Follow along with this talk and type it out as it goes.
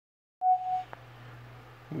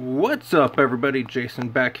What's up, everybody? Jason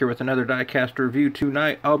back here with another diecast review.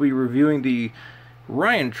 Tonight I'll be reviewing the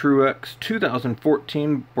Ryan Truex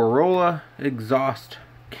 2014 Borla exhaust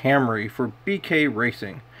Camry for BK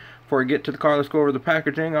Racing. Before I get to the car, let's go over the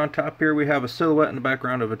packaging. On top here we have a silhouette in the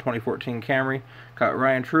background of a 2014 Camry. Got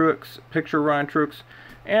Ryan Truex, picture Ryan Truex,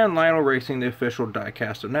 and Lionel Racing, the official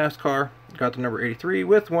diecast of NASCAR. Got the number 83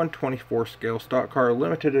 with 1/24 scale stock car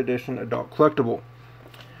limited edition adult collectible.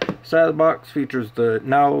 Side of the box features the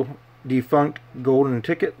now defunct golden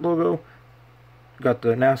ticket logo. Got the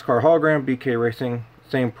NASCAR hologram, BK Racing,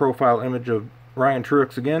 same profile image of Ryan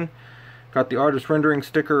Truex again. Got the artist rendering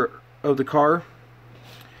sticker of the car.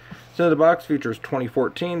 Side of the box features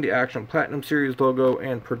 2014, the Action Platinum Series logo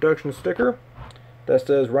and production sticker that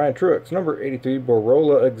says Ryan Truex, number 83,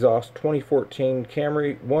 Borla exhaust 2014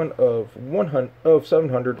 Camry, one of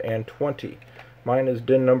 720. Mine is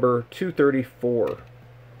DIN number 234.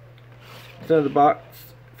 Center of the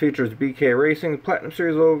box features BK Racing, Platinum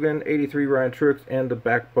Series logo, 83 Ryan Truex, and the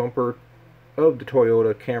back bumper of the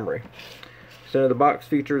Toyota Camry. Center of the box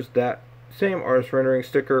features that same artist rendering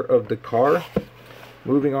sticker of the car.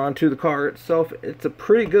 Moving on to the car itself, it's a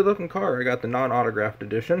pretty good looking car. I got the non-autographed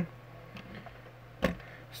edition.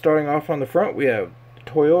 Starting off on the front, we have the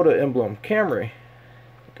Toyota emblem, Camry.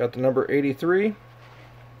 Got the number 83.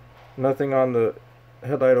 Nothing on the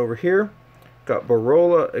headlight over here. Got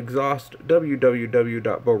Borla exhaust,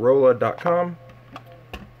 www.borla.com.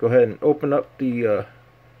 Go ahead and open up the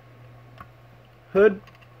hood.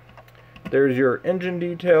 There's your engine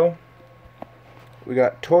detail. We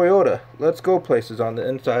got Toyota Let's Go places on the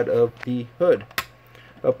inside of the hood.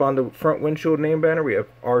 Up on the front windshield name banner, we have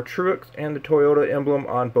R. Truex and the Toyota emblem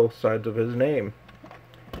on both sides of his name.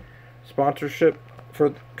 Sponsorship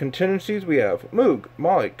for contingencies, we have Moog,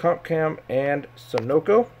 Molly, CompCam, and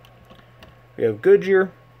Sunoco. We have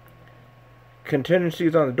Goodyear.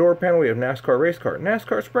 Contingencies on the door panel, we have NASCAR Race Car,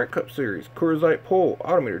 NASCAR Sprint Cup Series, Coors Light Pole,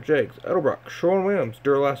 Autometer, Jegs, Edelbrock, Sherwin-Williams,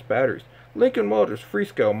 Duralast Batteries, Lincoln Welders,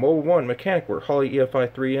 Freescale, Mobile One, Mechanicware, Holley EFI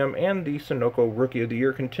 3M, and the Sunoco Rookie of the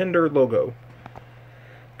Year Contender logo.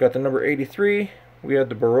 Got the number 83. We have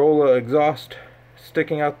the Borla exhaust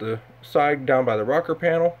sticking out the side down by the rocker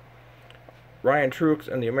panel. Ryan Truex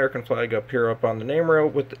and the American flag up here up on the name rail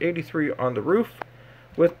with the 83 on the roof,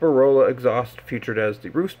 with Borla exhaust featured as the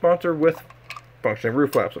roof sponsor with functioning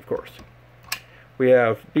roof flaps, of course. We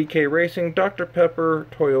have BK Racing, Dr. Pepper,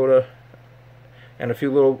 Toyota, and a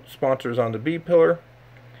few little sponsors on the B pillar.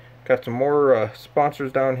 Got some more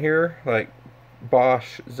sponsors down here like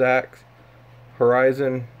Bosch, Zax,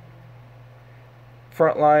 Horizon,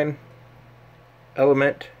 Frontline,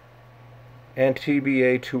 Element, and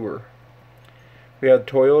TBA Tour. We have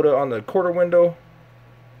Toyota on the quarter window,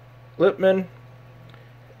 Lippmann,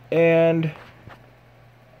 and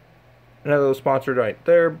another sponsor right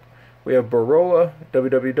there. We have Borla,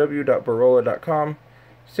 www.borla.com,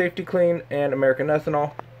 Safety Clean, and American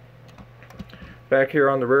Ethanol. Back here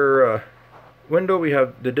on the rear window, we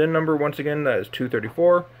have the DIN number once again, that is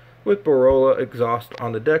 234, with Borla exhaust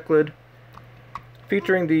on the deck lid,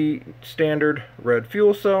 featuring the standard red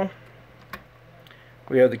fuel cell.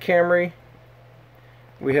 We have the Camry.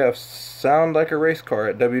 We have Sound Like a Race Car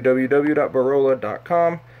at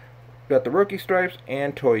www.borla.com. Got the rookie stripes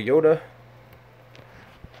and Toyota.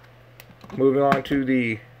 Moving on to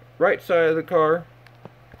the right side of the car.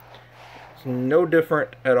 It's no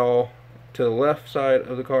different at all to the left side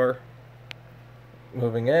of the car.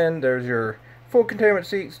 Moving in, there's your full containment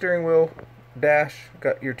seat, steering wheel, dash.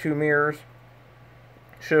 Got your two mirrors,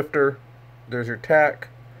 shifter. There's your tack.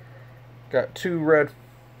 Got two red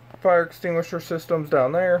fire extinguisher systems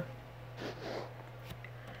down there.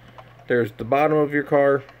 There's the bottom of your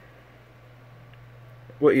car.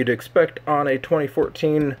 What you'd expect on a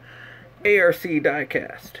 2014 ARC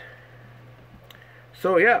diecast.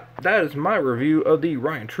 So yeah, that is my review of the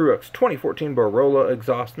Ryan Truex 2014 Borla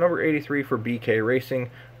exhaust number 83 for BK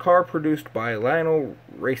Racing, car produced by Lionel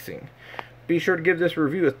Racing. Be sure to give this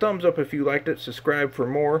review a thumbs up if you liked it. Subscribe for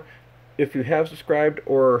more. If you have subscribed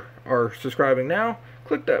or are subscribing now,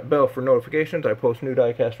 click that bell for notifications. I post new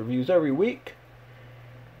diecast reviews every week.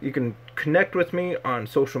 You can connect with me on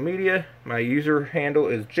social media. My user handle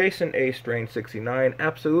is JasonAStrain69,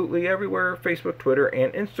 absolutely everywhere, Facebook, Twitter,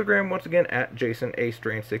 and Instagram, once again at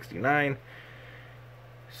JasonAStrain69.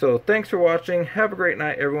 So thanks for watching. Have a great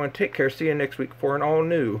night, everyone. Take care. See you next week for an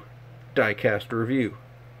all-new diecast review.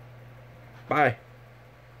 Bye.